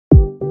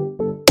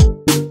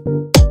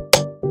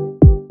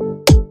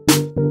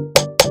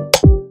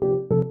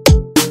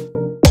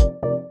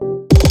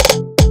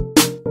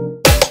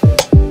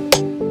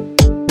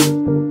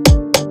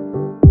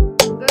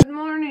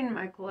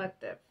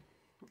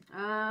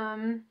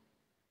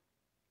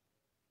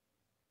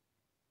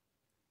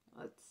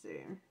Let's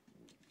see.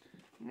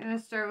 I'm gonna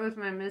start with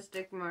my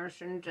Mystic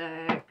Martian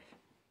deck.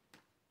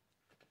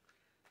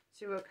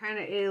 See what kind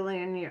of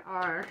alien you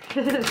are.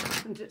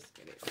 I'm just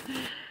kidding.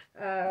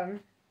 Oh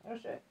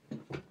shit.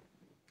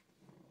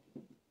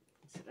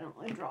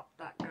 Accidentally dropped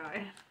that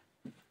guy.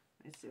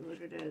 Let's see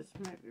what it is.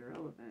 Might be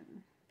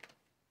relevant.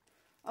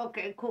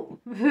 Okay, cool.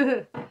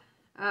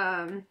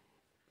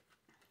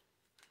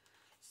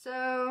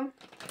 So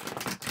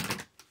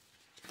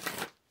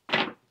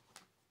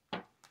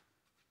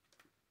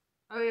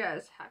oh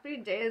yes, happy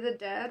Day of the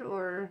Dead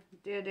or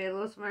Dia de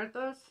los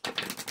Muertos.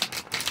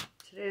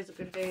 Today is a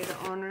good day to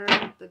honor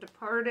the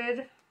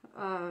departed.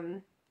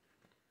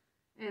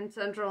 In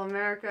Central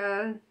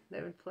America,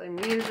 they would play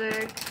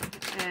music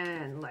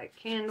and light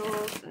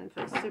candles and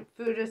put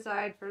food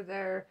aside for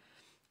their,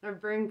 or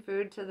bring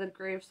food to the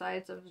grave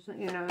sites of,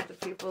 you know, the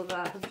people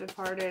that have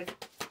departed.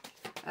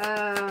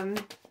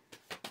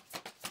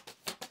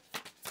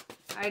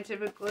 I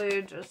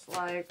typically just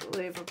like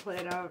leave a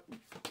plate out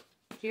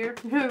here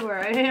where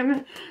I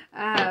am,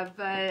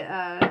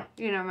 but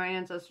you know, my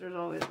ancestors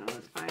always know where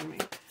to find me,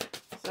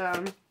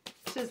 so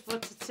it's just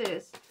what it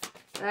is.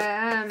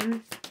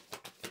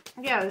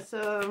 Yeah,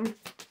 so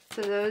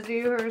to those of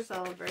you who are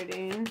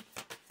celebrating,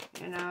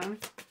 you know,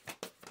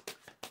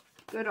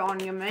 good on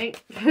you,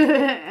 mate.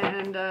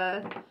 And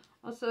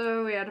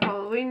also we had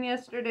Halloween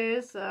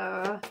yesterday,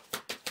 so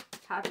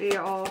happy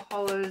All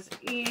Hallows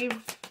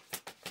Eve.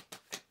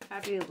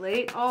 Happy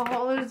late All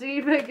Hallows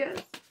Eve, I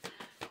guess.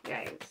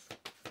 Yikes.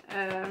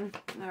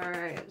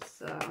 Alright,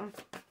 so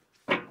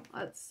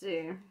let's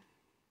see.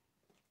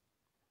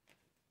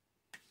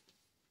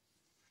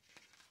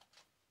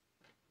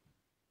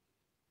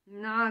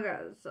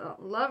 Nagas, so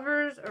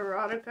lovers,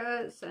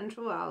 erotica,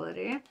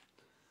 sensuality.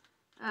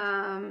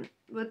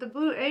 With the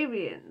blue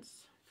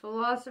avians,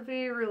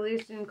 philosophy,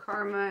 releasing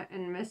karma,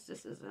 and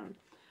mysticism.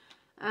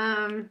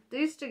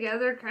 These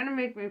together kind of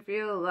make me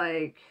feel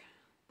like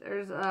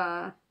there's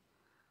a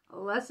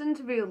lesson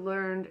to be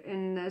learned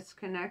in this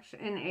connection,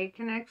 in a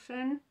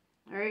connection.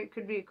 Alright, it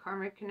could be a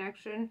karmic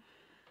connection.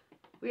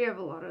 We have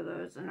a lot of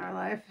those in our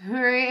life,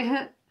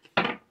 right?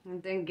 I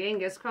think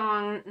Genghis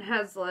Khan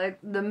has like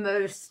the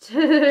most.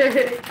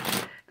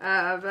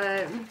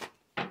 But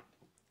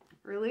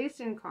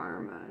releasing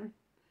karma.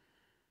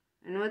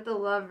 And with the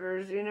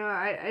lovers, you know,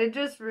 I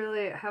just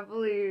really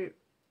heavily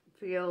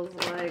feels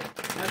like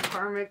a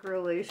karmic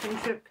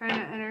relationship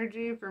kind of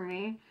energy for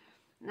me.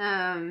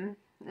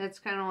 It's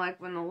kind of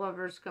like when the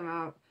lovers come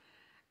out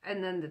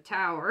and then the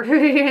tower,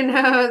 you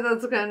know,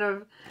 that's kind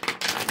of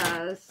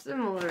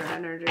similar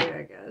energy,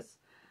 I guess.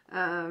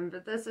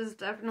 But this is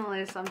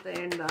definitely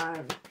something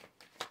that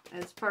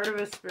is part of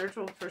a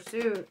spiritual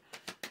pursuit.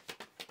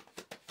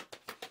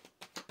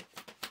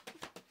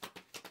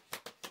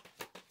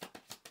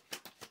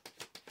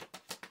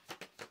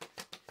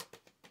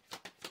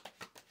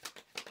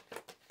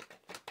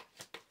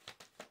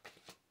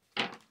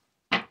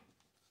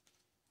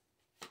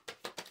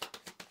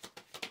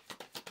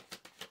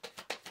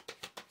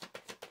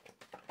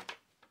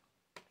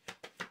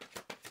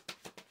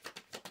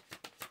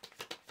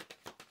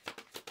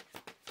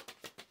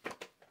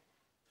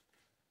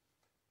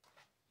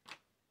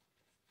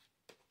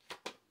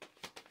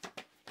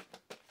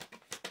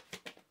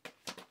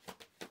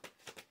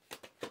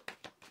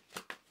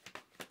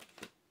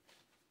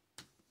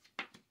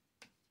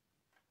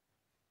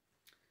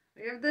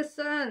 We have the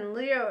Sun,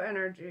 Leo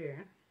energy.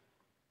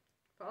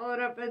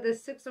 Followed up by the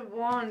Six of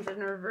Wands in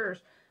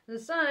reverse. The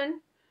Sun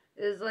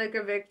is like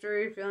a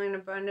victory, feeling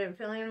abundant,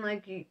 feeling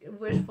like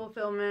wish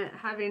fulfillment,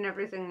 having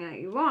everything that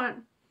you want.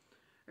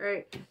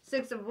 Right?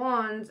 Six of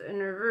Wands in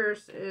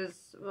reverse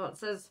is, well, it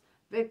says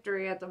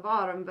victory at the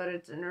bottom, but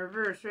it's in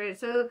reverse, right?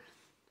 So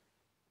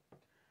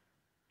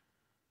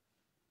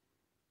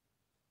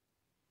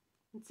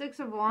Six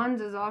of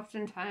Wands is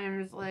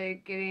oftentimes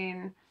like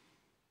getting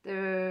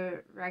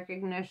the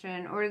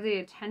recognition or the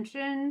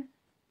attention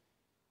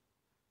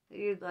that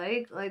you'd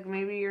like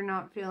maybe you're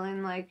not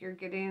feeling like you're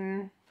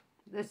getting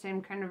the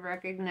same kind of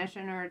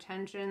recognition or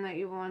attention that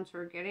you once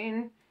were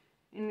getting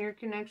in your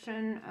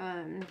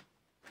connection.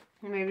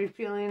 Maybe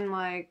feeling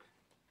like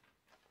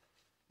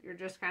you're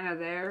just kind of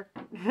there.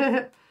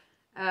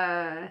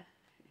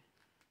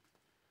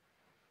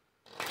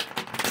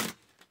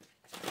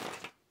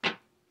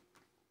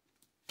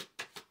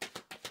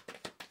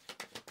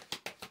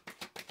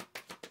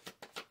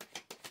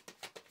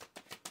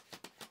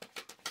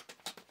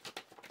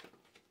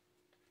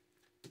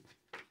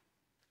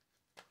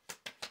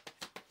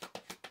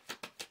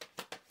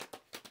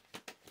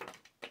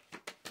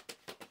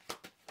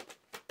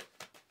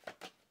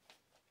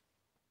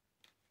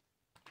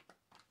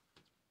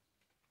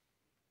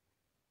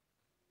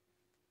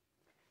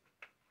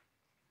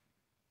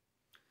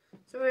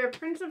 So we have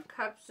Prince of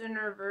Cups in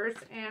reverse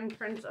and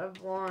Prince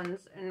of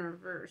Wands in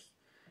reverse.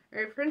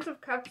 Right, Prince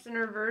of Cups in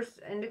reverse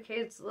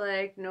indicates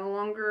like no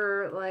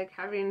longer like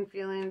having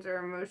feelings or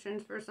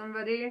emotions for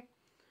somebody.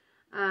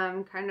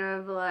 Kind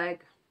of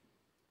like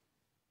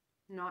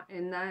not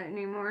in that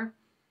anymore.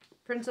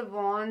 Prince of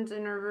Wands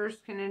in reverse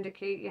can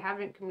indicate you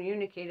haven't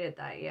communicated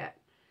that yet,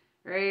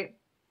 right?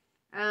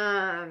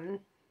 The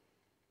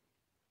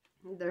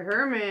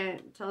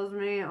Hermit tells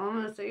me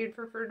almost that you'd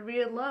prefer to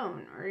be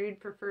alone, or you'd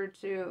prefer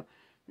to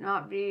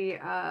not be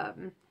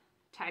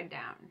tied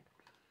down.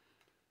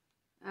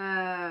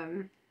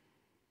 And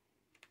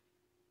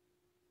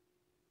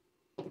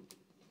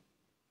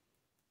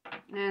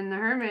the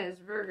Hermit is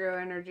Virgo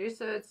energy,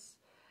 so it's,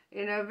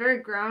 you know, very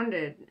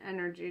grounded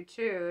energy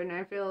too. And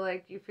I feel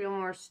like you feel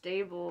more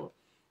stable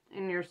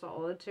in your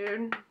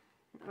solitude,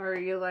 or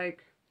you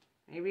like,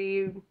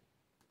 maybe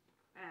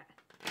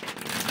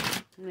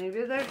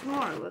there's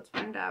more. Let's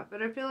find out.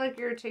 But I feel like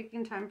you're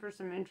taking time for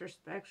some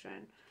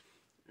introspection.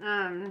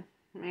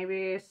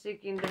 Maybe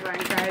seeking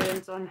divine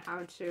guidance on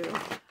how to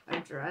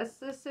address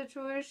this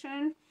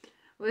situation.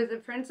 With the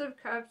Prince of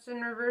Cups in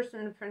reverse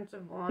and the Prince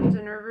of Wands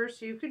in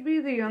reverse, you could be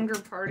the younger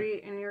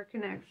party in your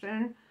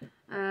connection.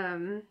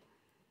 And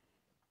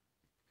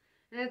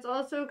it's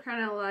also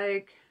kind of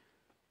like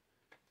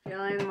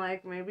feeling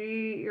like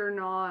maybe you're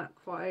not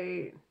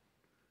quite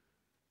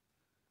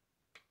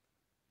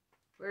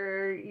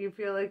where you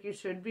feel like you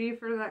should be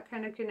for that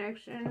kind of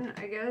connection,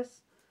 I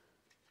guess.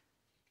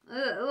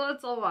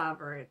 Let's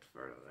elaborate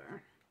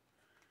further.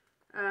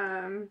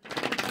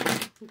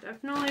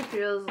 Definitely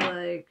feels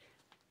like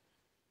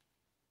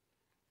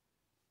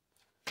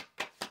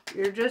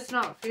you're just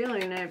not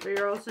feeling it, but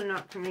you're also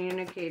not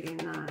communicating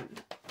that.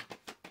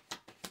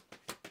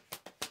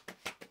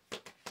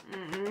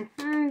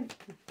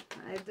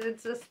 I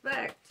did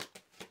suspect.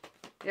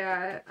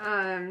 Yeah,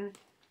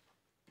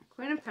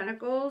 Queen of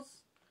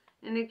Pentacles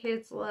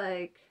indicates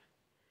like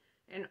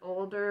an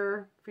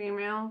older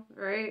female,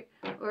 right?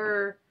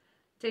 Or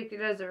take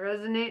it as it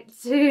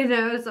resonates, you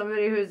know,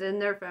 somebody who's in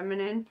their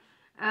feminine.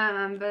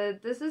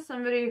 But this is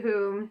somebody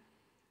who,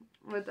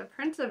 with the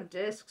Prince of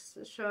Discs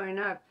showing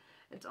up,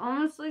 it's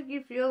almost like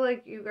you feel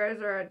like you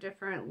guys are at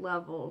different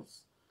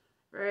levels,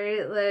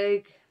 right?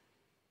 Like,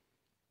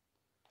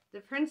 the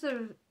Prince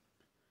of...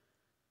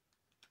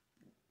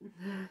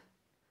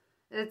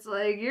 It's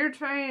like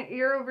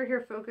you're over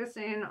here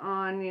focusing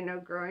on, you know,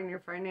 growing your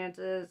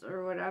finances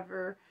or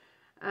whatever.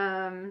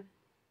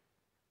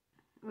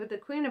 With the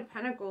Queen of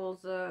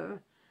Pentacles,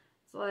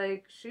 it's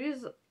like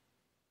she's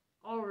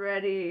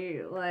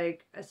already,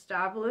 like,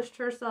 established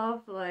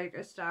herself, like,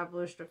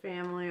 established a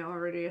family,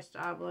 already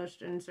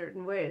established in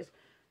certain ways.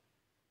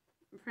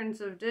 Prince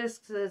of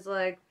Discs is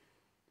like,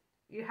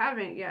 you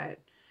haven't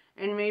yet.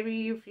 And maybe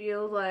you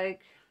feel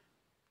like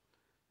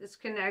this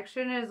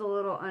connection is a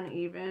little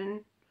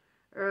uneven,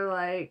 or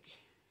like,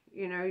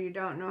 you know, you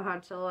don't know how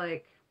to,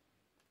 like,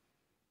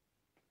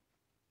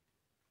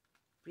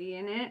 be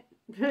in it.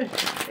 I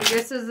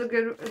guess is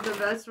the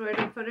best way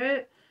to put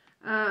it.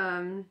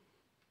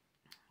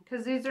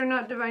 Because these are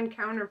not divine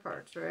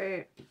counterparts,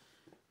 right?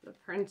 The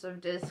Prince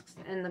of Discs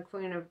and the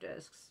Queen of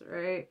Discs,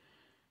 right?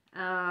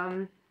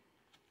 And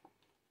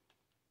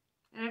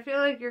I feel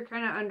like you're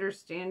kind of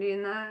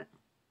understanding that.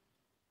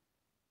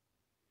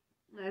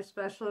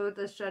 Especially with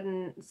this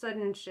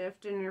sudden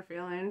shift in your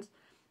feelings.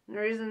 And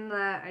the reason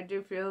that I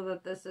do feel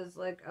that this is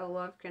like a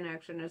love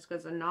connection is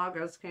because the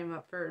Nagas came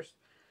up first.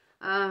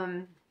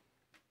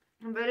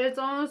 But it's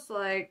almost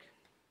like,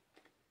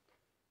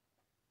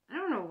 I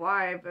don't know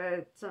why,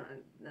 but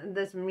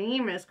this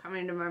meme is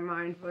coming to my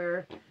mind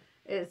where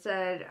it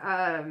said,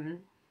 a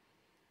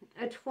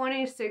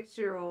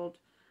 26-year-old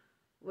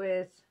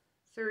with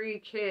 3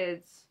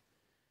 kids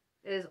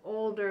is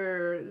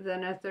older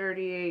than a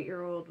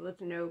 38-year-old with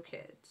no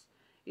kids,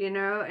 you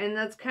know? And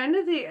that's kind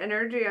of the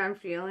energy I'm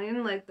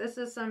feeling. Like, this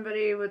is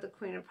somebody with the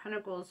Queen of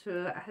Pentacles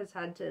who has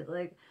had to,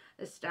 like,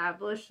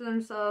 establish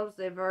themselves.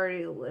 They've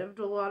already lived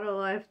a lot of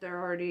life.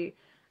 They're already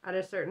at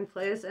a certain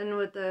place. And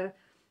with the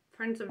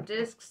Prince of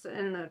Discs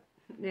and the,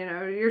 you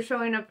know, you're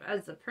showing up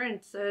as the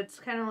prince. So it's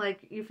kind of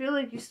like, you feel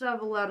like you still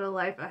have a lot of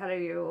life ahead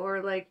of you.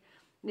 Or, like,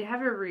 you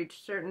haven't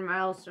reached certain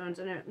milestones.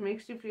 And it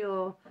makes you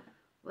feel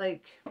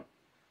like...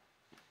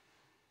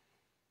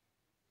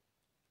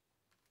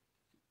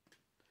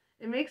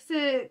 It makes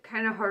it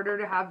kind of harder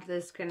to have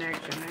this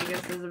connection, I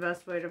guess is the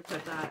best way to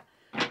put that.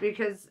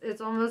 Because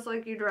it's almost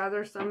like you'd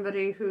rather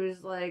somebody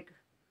who's like,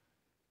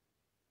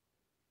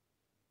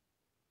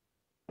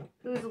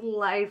 whose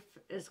life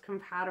is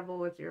compatible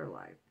with your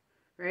life,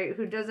 right?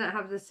 Who doesn't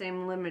have the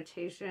same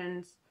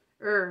limitations,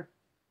 or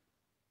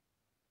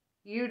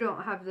you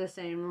don't have the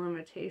same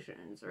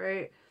limitations,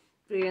 right?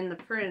 Being the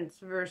prince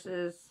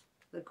versus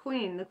the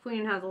queen. The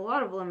queen has a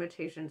lot of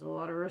limitations, a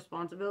lot of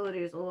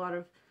responsibilities, a lot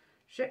of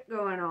shit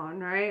going on,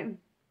 right?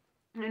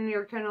 And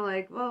you're kind of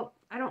like, well,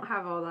 I don't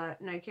have all that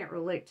and I can't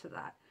relate to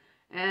that.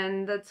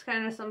 And that's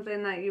kind of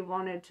something that you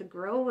wanted to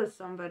grow with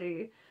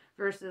somebody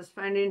versus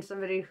finding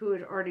somebody who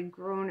had already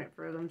grown it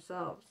for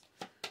themselves.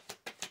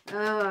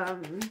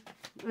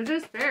 Which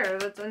is fair.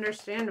 That's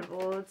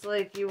understandable. It's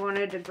like you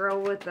wanted to grow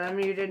with them.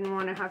 You didn't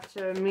want to have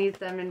to meet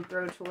them and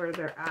grow to where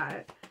they're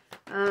at.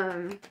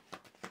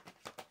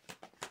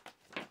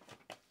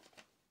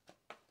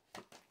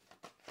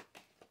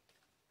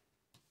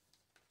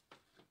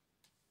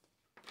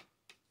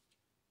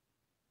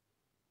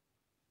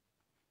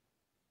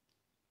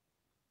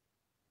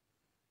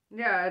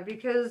 Yeah,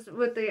 because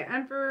with the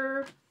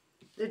Emperor,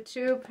 the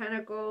Two of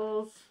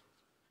Pentacles,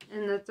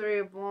 and the Three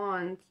of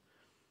Wands,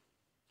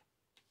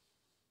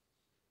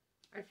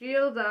 I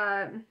feel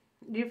that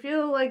you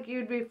feel like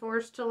you'd be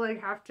forced to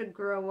like have to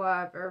grow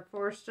up or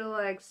forced to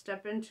like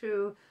step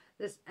into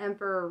this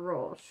Emperor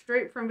role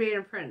straight from being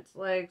a prince,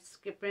 like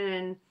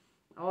skipping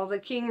all the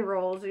king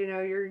roles, you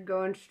know, you're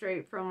going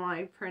straight from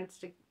like prince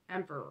to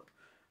emperor,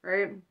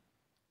 right?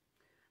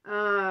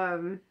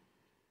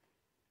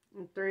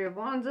 Three of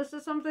Wands, this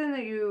is something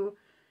that you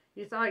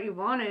thought you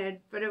wanted,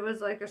 but it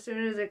was like as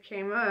soon as it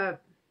came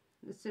up,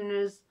 as soon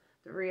as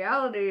the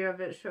reality of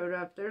it showed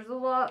up, there's a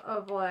lot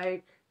of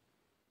like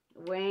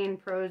weighing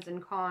pros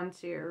and cons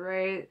here,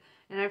 right?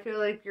 And I feel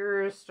like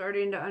you're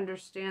starting to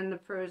understand the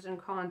pros and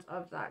cons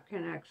of that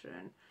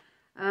connection.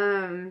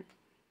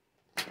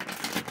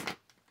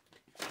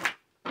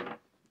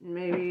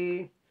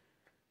 Maybe,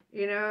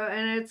 you know,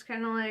 and it's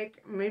kind of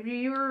like maybe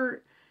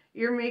you're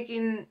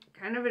making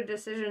kind of a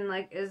decision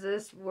like, is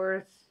this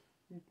worth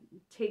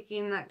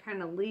taking that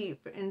kind of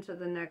leap into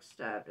the next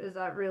step? Is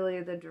that really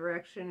the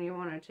direction you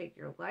want to take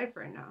your life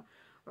right now?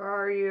 Or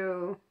are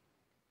you,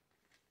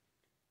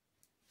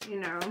 you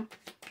know,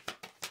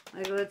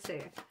 like, let's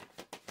see.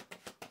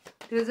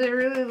 Because it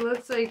really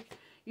looks like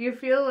you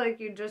feel like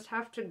you just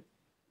have to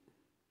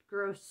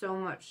grow so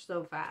much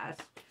so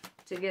fast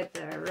to get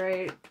there,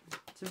 right?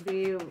 To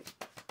be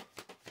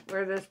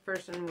where this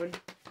person would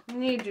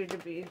need you to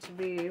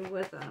be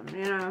with them,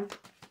 you know?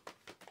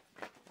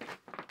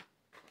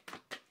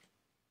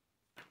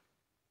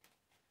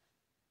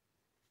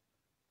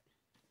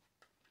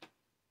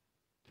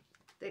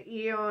 The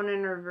Eon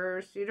in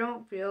reverse, you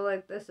don't feel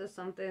like this is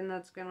something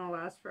that's going to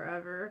last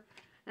forever.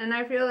 And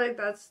I feel like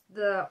that's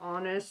the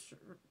honest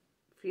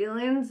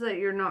feelings that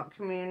you're not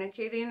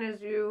communicating,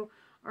 is you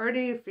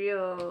already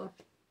feel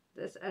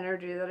this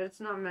energy that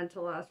it's not meant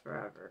to last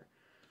forever.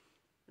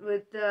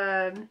 With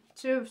the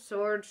Two of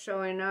Swords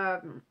showing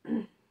up,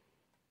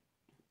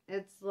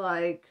 it's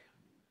like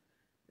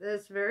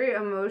this very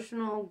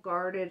emotional,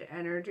 guarded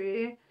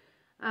energy.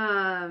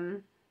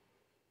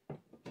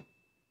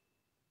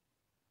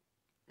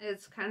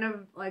 It's kind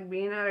of like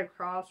being at a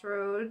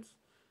crossroads.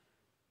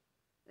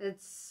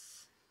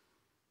 It's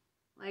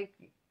like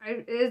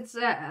it's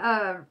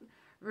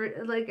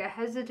like a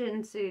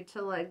hesitancy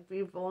to like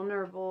be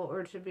vulnerable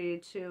or to be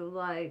too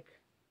like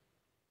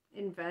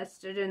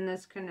invested in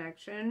this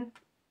connection.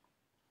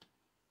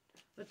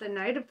 With the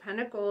Knight of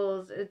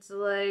Pentacles, it's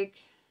like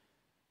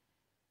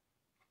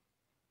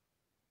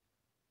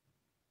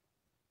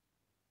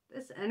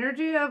this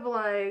energy of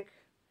like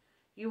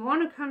you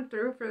want to come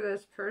through for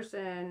this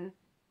person,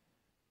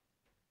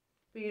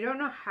 but you don't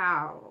know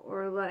how,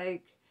 or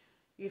like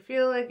you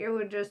feel like it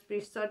would just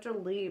be such a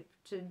leap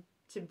to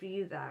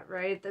be that,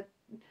 right?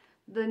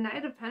 The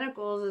Knight of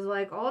Pentacles is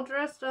like all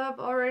dressed up,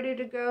 all ready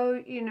to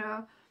go, you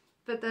know,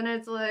 but then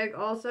it's like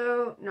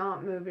also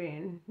not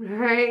moving,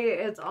 right?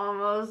 It's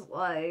almost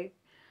like,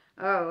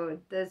 oh,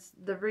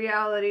 the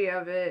reality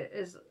of it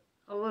is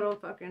a little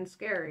fucking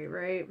scary,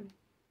 right?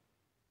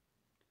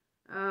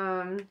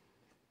 Ten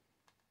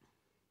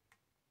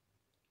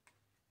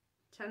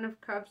of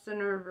Cups in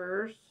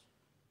reverse.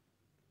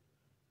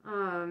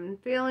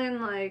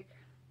 Feeling like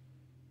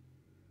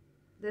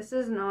this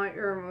is not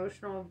your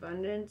emotional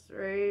abundance,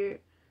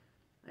 right?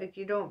 Like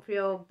you don't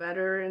feel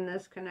better in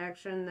this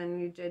connection than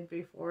you did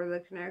before the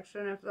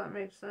connection, if that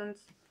makes sense.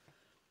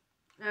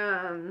 We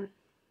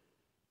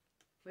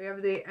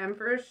have the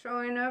Empress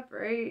showing up,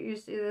 right? You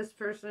see this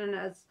person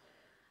as,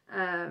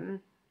 the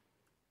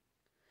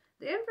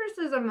Empress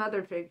is a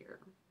mother figure,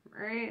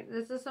 right?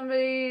 This is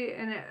somebody,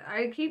 and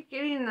I keep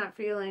getting that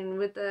feeling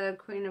with the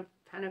Queen of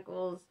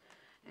Pentacles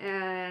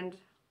and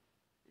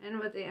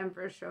with the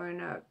Empress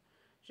showing up.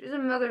 She's a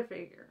mother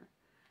figure.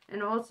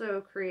 And also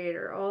a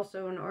creator,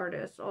 also an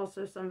artist,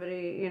 also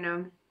somebody, you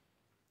know.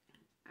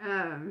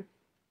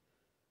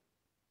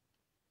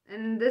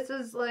 And this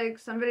is like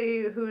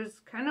somebody who's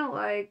kind of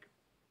like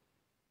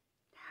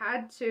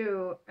had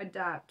to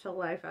adapt to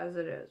life as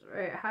it is,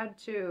 right? Had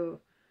to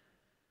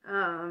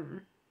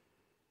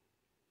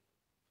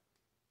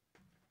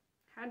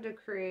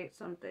create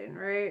something,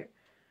 right?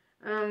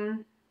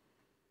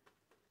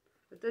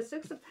 With the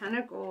Six of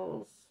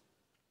Pentacles,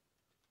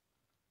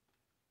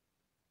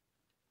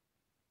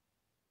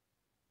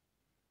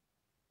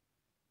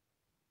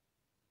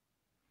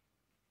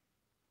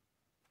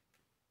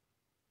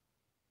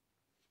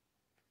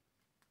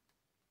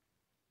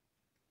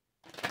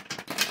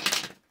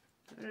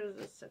 what is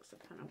the Six of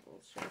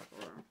Pentacles here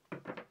for?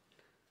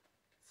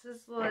 This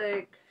is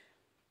like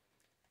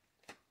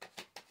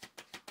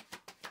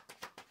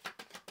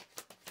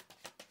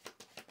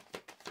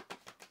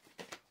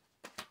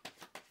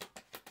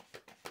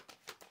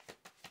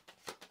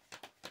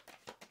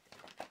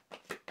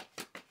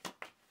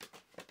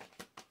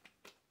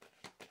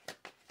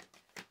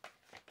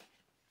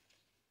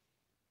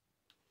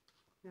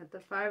the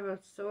Five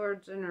of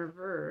Swords in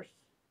reverse.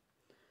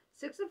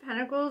 Six of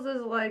Pentacles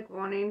is like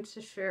wanting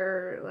to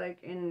share like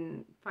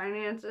in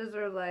finances,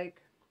 or like,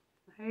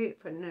 I hate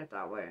putting it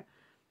that way,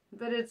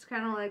 but it's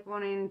kind of like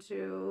wanting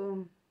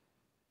to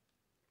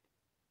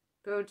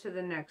go to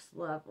the next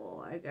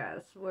level, I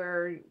guess,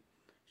 where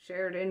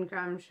shared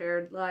income,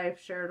 shared life,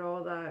 shared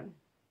all that.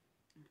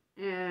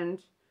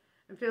 And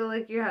I feel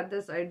like you had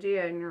this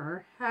idea in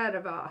your head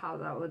about how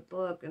that would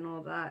look and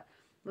all that.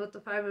 With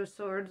the Five of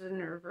Swords in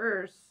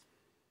reverse,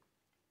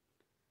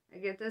 I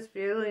get this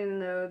feeling,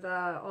 though,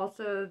 that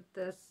also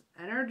this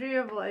energy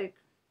of, like,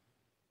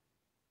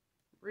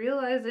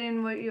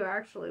 realizing what you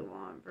actually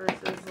want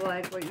versus,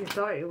 like, what you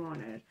thought you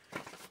wanted.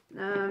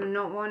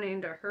 Not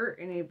wanting to hurt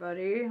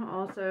anybody,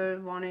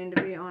 also wanting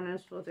to be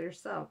honest with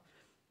yourself.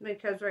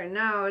 Because right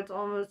now, it's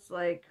almost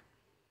like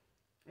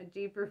a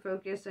deeper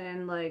focus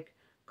in, like,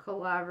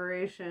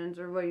 collaborations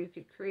or what you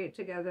could create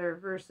together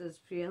versus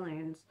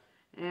feelings.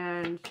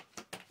 And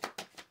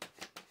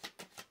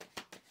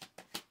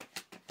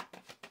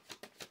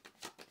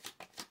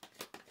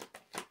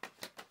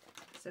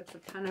Six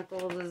of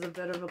Pentacles is a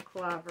bit of a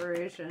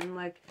collaboration,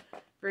 like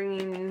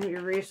bringing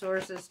your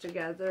resources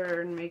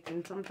together and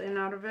making something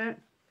out of it.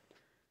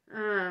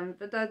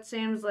 But that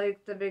seems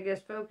like the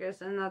biggest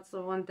focus, and that's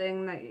the one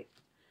thing that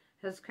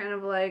has kind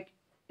of like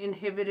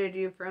inhibited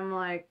you from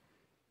like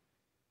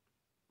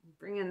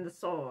bringing the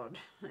sword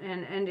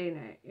and ending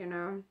it, you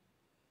know?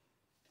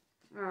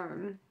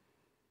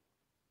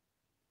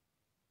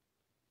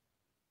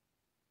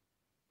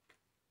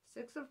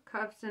 Six of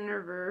Cups in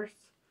reverse.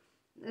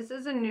 This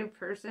is a new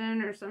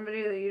person or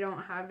somebody that you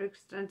don't have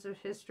extensive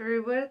history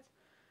with.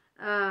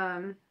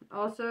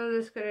 Also,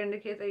 this could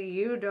indicate that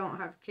you don't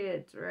have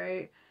kids,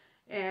 right?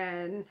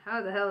 And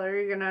how the hell are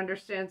you going to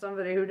understand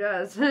somebody who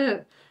does?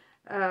 Kind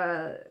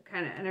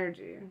of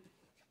energy.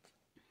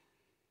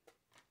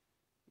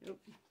 Nope.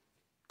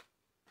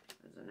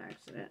 That was an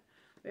accident.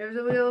 We have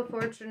the Wheel of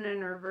Fortune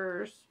in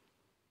reverse.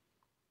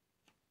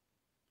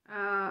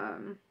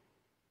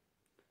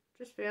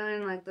 Just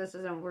feeling like this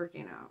isn't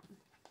working out.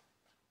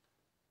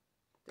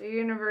 The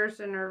universe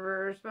in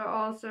reverse, but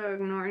also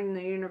ignoring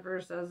the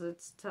universe as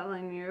it's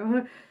telling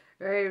you,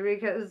 right?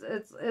 Because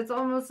it's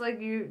almost like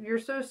you're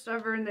so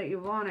stubborn that you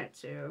want it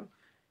to.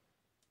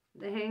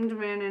 The Hanged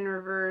Man in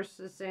reverse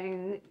is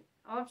saying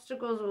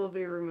obstacles will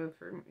be removed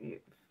from you,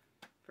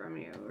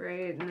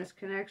 right? And this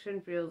connection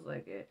feels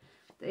like it.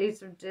 The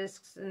Ace of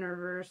Discs in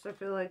reverse, I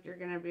feel like you're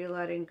going to be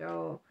letting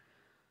go.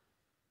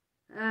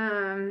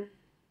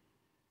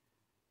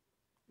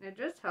 It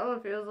just hella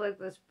feels like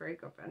this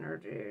breakup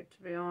energy,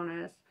 to be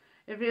honest.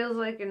 It feels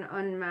like an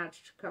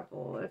unmatched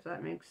couple, if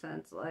that makes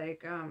sense.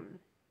 Like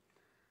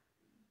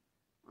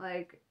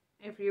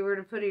if you were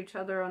to put each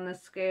other on the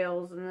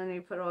scales and then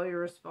you put all your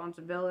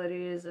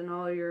responsibilities and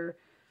all your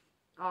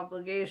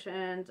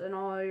obligations and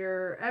all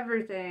your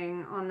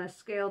everything on the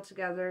scale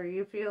together,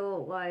 you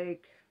feel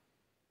like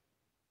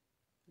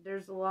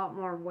there's a lot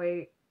more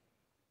weight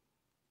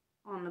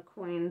on the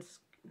Queen's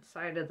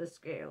side of the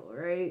scale,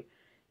 right?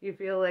 You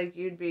feel like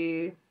you'd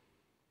be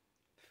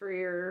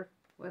freer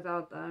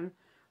without them,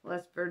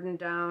 less burdened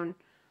down,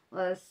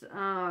 less,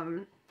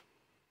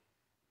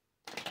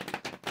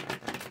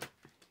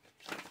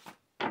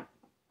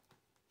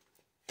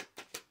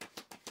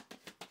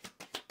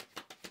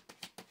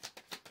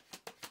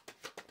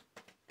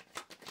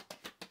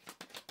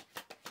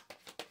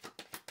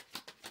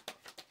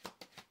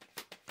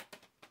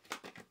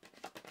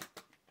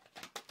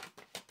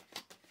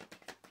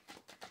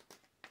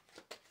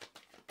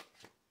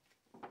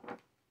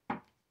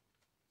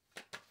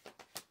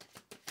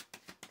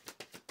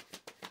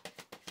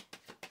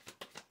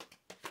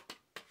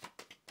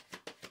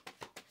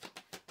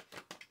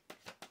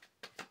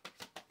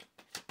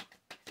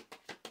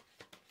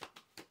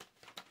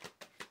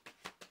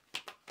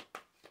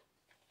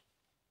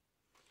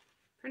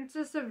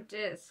 Princess of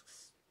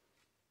Discs.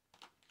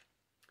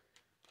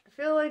 I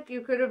feel like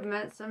you could have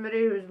met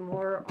somebody who's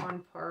more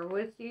on par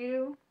with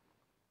you,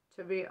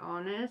 to be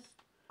honest.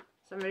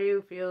 Somebody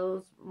who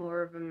feels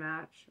more of a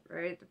match,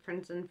 right? The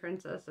Prince and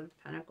Princess of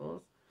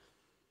Pentacles.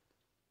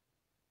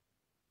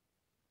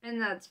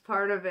 And that's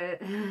part of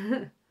it.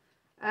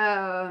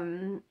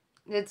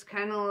 It's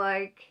kind of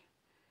like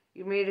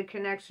you made a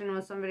connection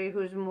with somebody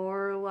who's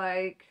more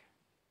like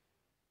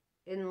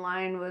in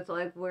line with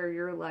like where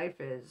your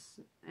life is,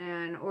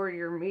 and or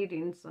you're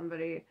meeting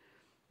somebody,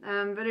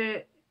 but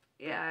it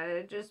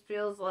just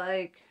feels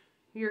like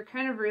you're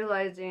kind of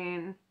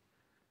realizing,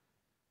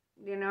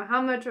 you know,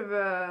 how much of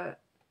a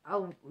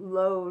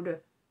load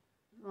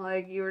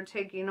like you were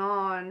taking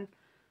on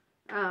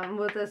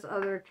with this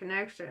other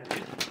connection.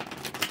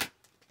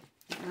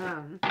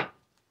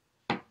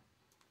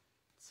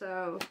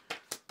 So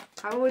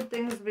how would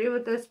things be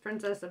with this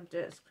Princess of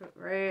Discs,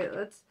 right?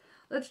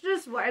 Let's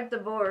just wipe the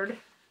board,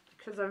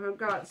 because I've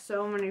got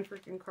so many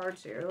freaking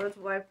cards here. Let's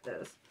wipe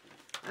this.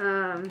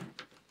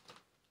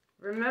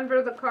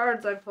 Remember the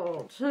cards I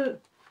pulled,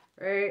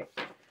 right?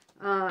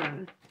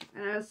 And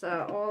I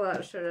set all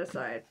that shit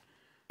aside,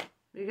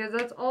 because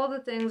that's all the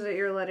things that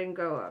you're letting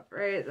go of,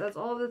 right? That's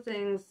all the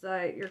things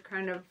that you're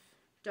kind of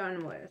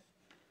done with.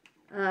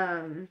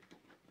 And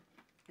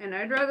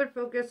I'd rather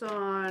focus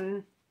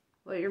on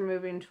what you're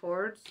moving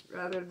towards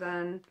rather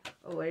than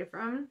away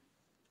from.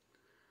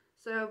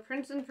 So,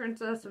 Prince and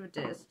Princess of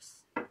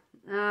Discs.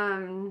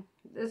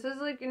 This is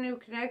like a new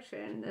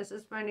connection. This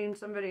is finding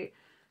somebody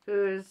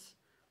whose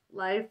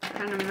life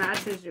kind of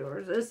matches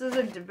yours. This is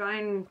a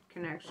divine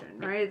connection,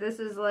 right? This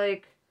is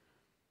like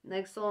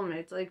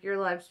soulmates. Like, your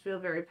lives feel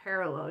very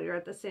parallel. You're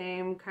at the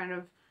same kind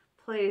of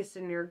place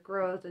in your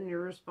growth and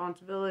your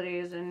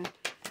responsibilities and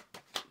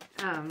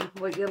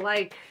what you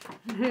like.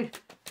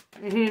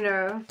 You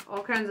know,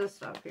 all kinds of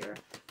stuff here.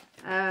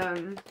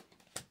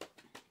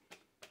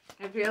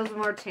 It feels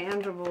more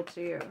tangible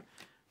to you,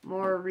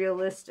 more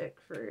realistic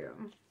for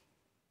you.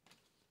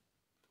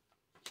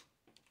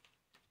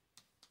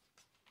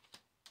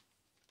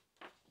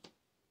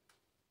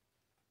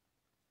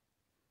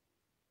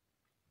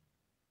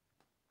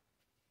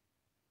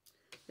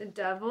 The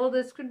Devil,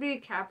 this could be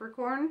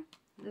Capricorn,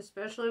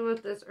 especially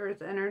with this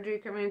earth energy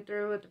coming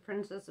through with the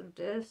Princess of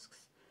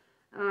Discs.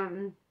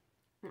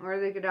 Or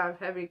they could have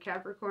heavy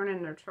Capricorn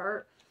in their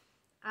chart.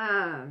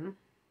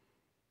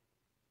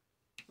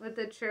 With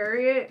the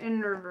Chariot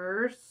in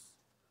reverse,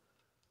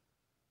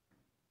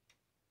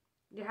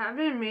 you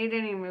haven't made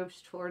any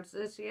moves towards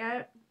this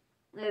yet.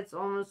 It's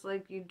almost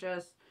like it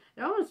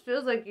almost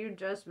feels like you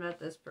just met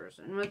this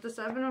person. With the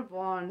Seven of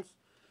Wands,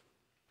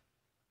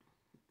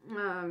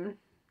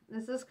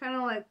 this is kind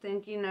of like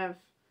thinking of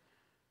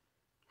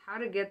how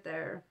to get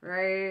there,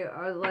 right?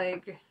 Or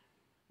like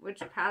which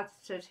paths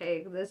to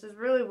take. This is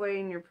really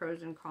weighing your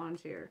pros and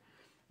cons here.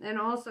 And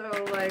also,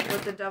 like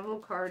with the Devil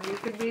card, you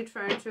could be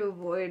trying to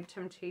avoid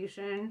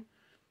temptation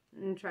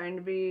and trying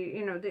to be,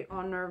 you know, the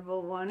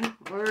honorable one.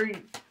 Or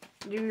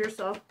you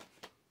yourself.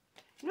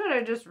 You know what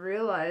I just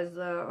realized,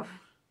 though,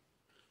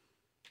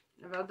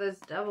 about this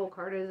Devil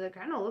card is it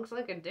kind of looks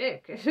like a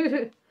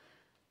dick.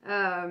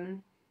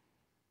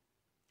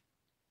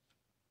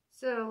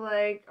 So,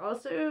 like,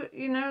 also,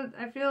 you know,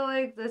 I feel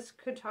like this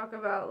could talk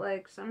about,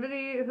 like,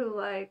 somebody who,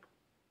 like,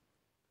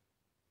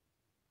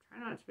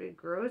 try not to be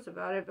gross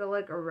about it, but,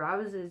 like,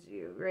 arouses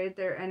you, right?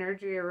 Their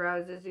energy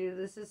arouses you.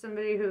 This is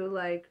somebody who,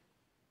 like,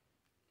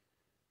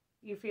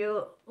 you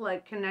feel,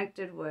 like,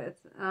 connected with.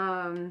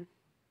 So,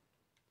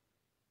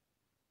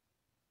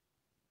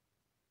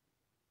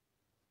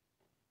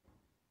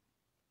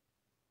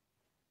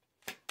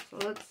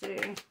 let's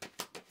see.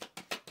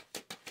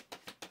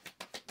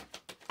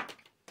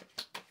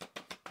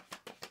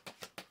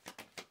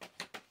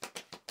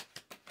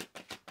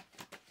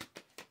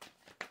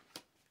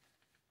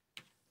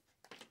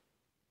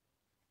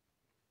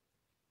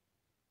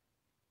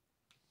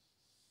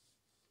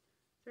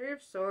 Three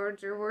of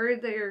Swords, you're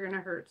worried that you're going to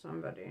hurt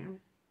somebody.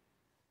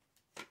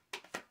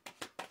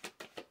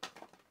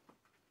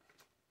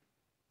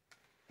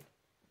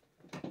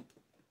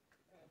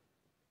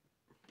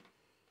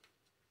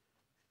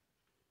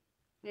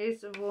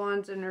 Ace of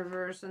Wands in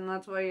reverse, and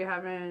that's why you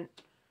haven't...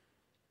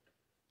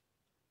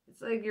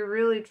 It's like you're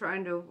really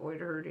trying to avoid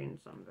hurting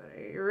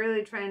somebody. You're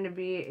really trying to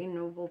be a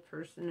noble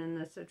person in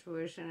this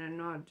situation and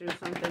not do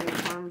something to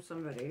harm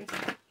somebody.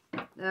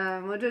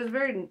 Which is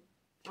very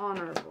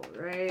honorable,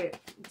 right?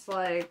 It's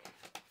like...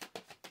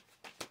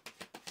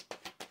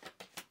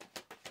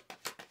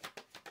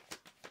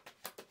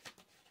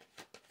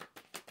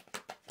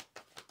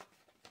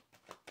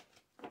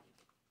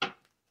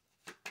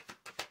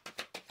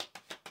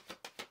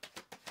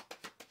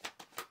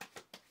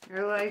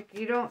 You're like,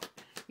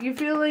 you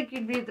feel like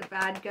you'd be the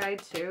bad guy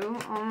too,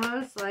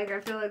 almost. Like, I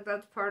feel like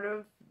that's part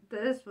of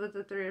this with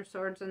the Three of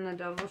Swords and the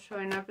Devil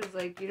showing up is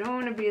like, you don't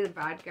want to be the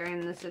bad guy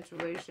in this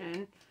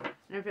situation.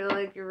 And I feel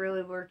like you're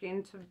really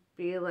working to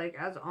be, like,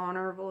 as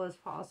honorable as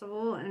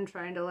possible and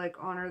trying to, like,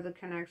 honor the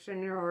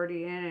connection you're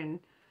already in. And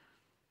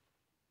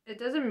it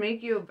doesn't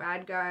make you a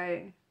bad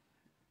guy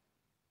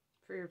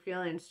for your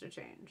feelings to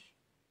change,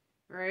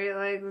 right?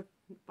 Like,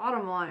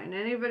 bottom line,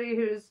 anybody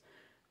who's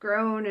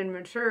grown and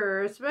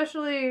mature,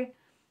 especially,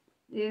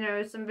 you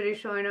know, somebody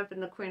showing up in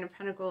the Queen of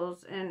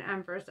Pentacles and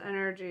Empress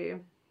energy,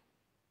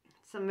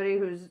 somebody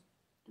who's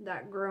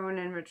that grown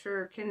and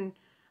mature can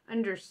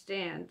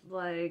understand,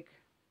 like,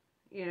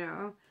 you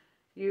know,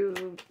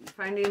 you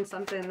finding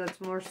something that's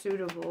more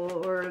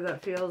suitable or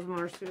that feels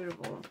more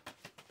suitable.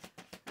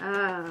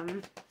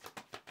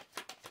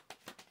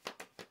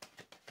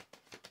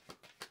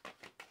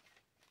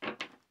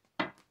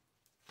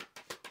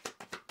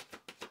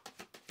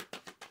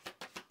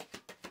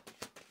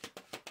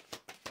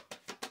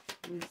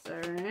 Is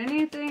there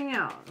anything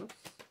else?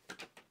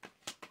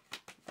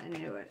 I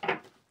knew it.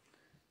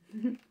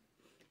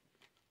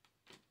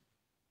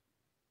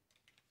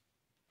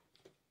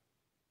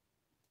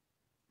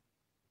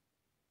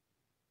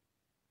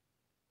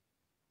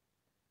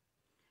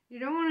 You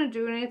don't want to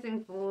do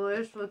anything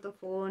foolish with the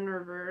Fool in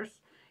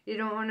reverse. You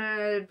don't want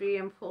to be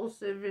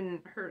impulsive and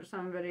hurt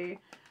somebody.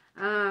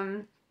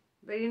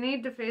 But you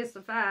need to face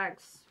the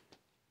facts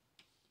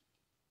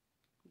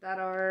that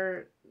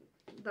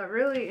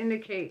really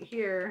indicate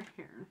here,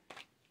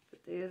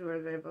 put these where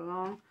they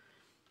belong,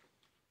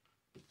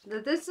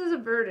 that this is a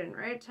burden,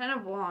 right? Ten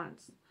of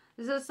Wands.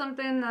 This is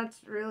something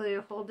that's really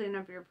holding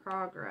up your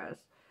progress.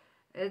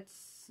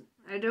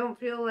 I don't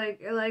feel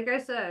like I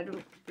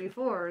said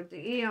before,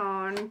 the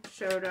Eon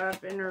showed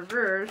up in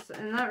reverse,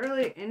 and that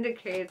really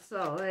indicates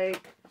that,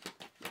 like,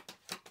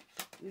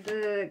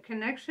 the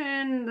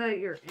connection that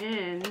you're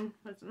in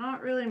was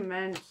not really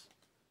meant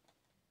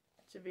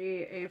to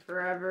be a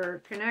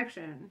forever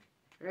connection,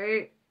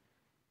 right?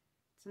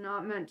 It's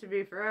not meant to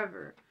be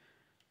forever.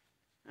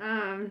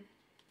 And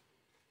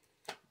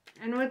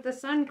with the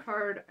Sun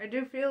card, I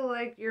do feel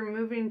like you're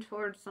moving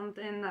towards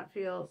something that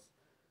feels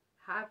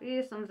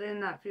happy, something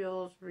that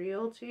feels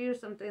real to you,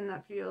 something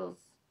that feels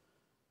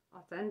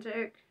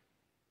authentic.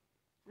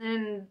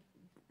 And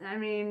I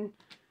mean,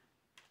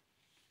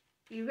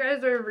 you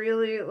guys are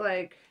really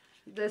like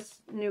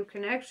this new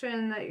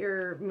connection that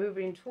you're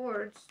moving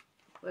towards,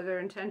 whether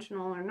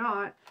intentional or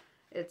not,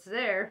 it's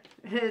there.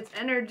 It's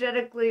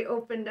energetically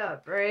opened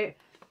up, right?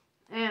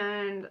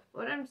 And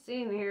what I'm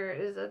seeing here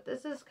is that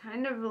this is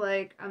kind of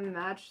like a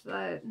match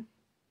that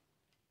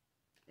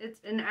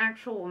it's an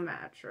actual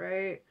match,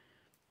 right?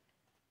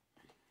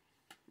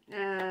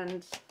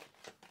 And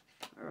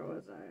where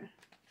was I?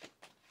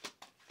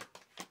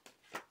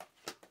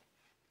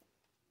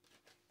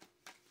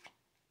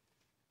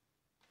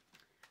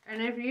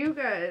 And if you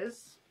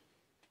guys,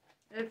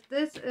 if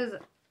this is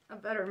a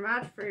better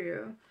match for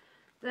you,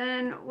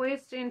 then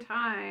wasting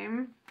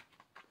time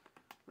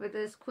with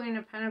this Queen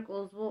of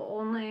Pentacles will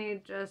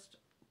only just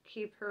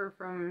keep her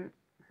from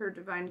her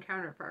divine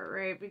counterpart,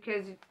 right?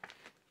 Because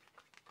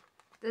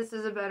this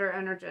is a better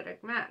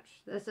energetic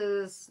match. This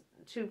is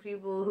two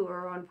people who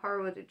are on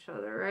par with each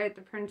other, right?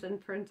 The Prince and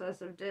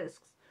Princess of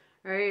Discs,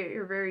 right?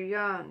 You're very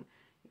young.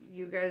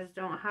 You guys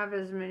don't have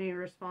as many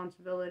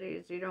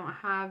responsibilities. You don't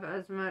have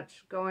as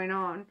much going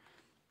on.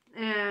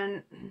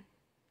 And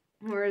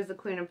whereas the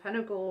Queen of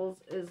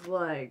Pentacles is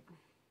like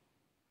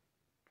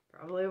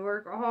probably a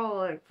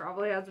workaholic,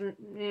 probably has,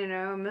 you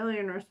know, a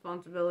million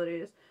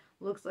responsibilities.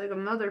 Looks like a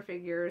mother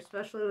figure,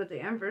 especially with the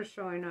Empress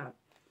showing up.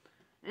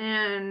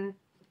 And,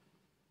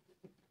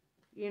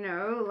 you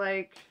know,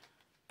 like,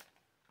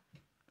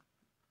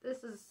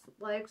 this is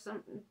like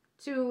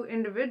two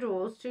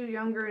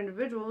younger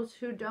individuals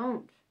who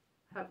don't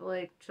have,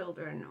 like,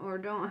 children or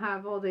don't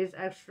have all these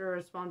extra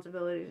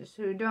responsibilities,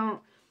 who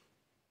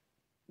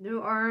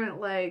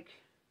aren't,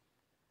 like,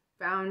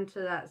 bound to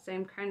that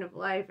same kind of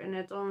life. And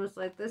it's almost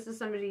like this is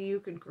somebody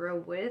you could grow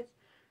with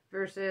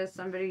versus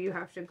somebody you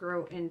have to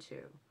grow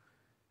into,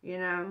 you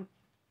know?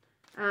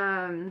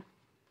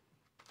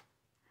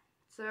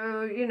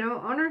 So, you know,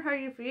 honor how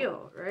you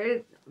feel,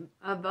 right?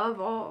 Above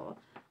all,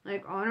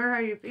 like, honor how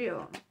you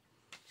feel.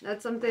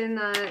 That's something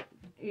that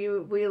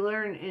we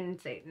learn in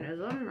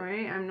Satanism,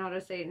 right? I'm not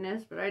a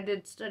Satanist, but I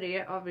did study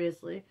it,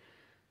 obviously.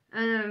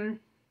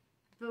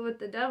 But with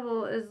the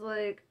devil is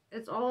like,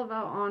 it's all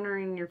about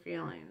honoring your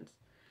feelings.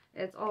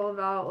 It's all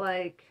about,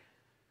 like,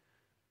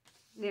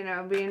 you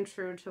know, being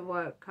true to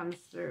what comes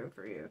through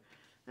for you.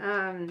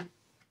 And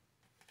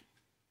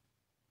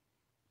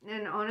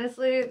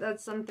honestly,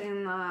 that's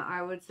something that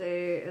I would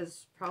say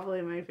is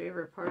probably my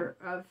favorite part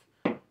of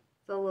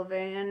the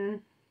LaVeyan,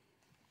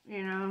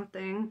 you know,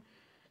 thing.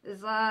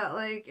 Is that,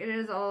 like, it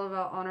is all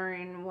about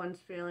honoring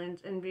one's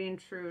feelings and being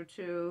true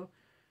to,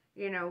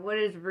 you know, what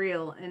is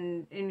real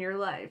in your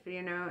life,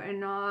 you know, and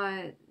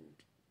not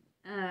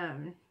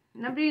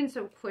being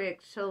so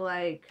quick to,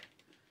 like,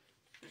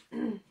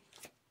 like,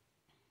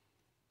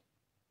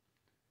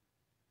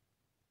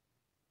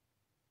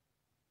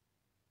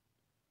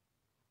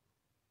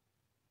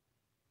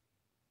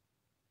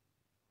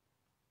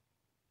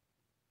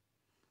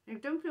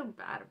 don't feel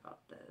bad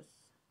about this.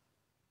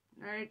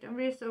 Alright, don't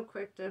be so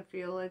quick to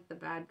feel like the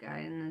bad guy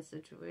in this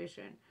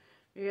situation.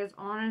 Because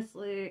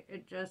honestly,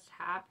 it just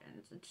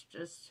happens. It's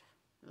just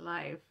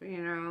life, you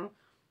know.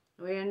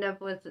 We end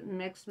up with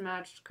mixed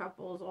matched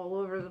couples all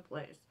over the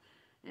place.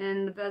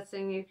 And the best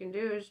thing you can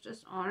do is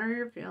just honor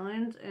your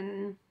feelings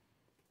and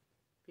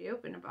be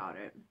open about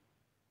it.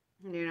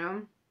 You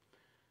know?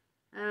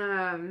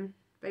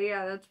 But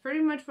yeah, that's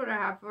pretty much what I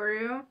have for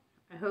you.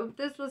 I hope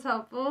this was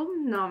helpful.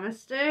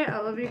 Namaste. I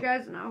love you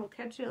guys, and I will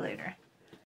catch you later.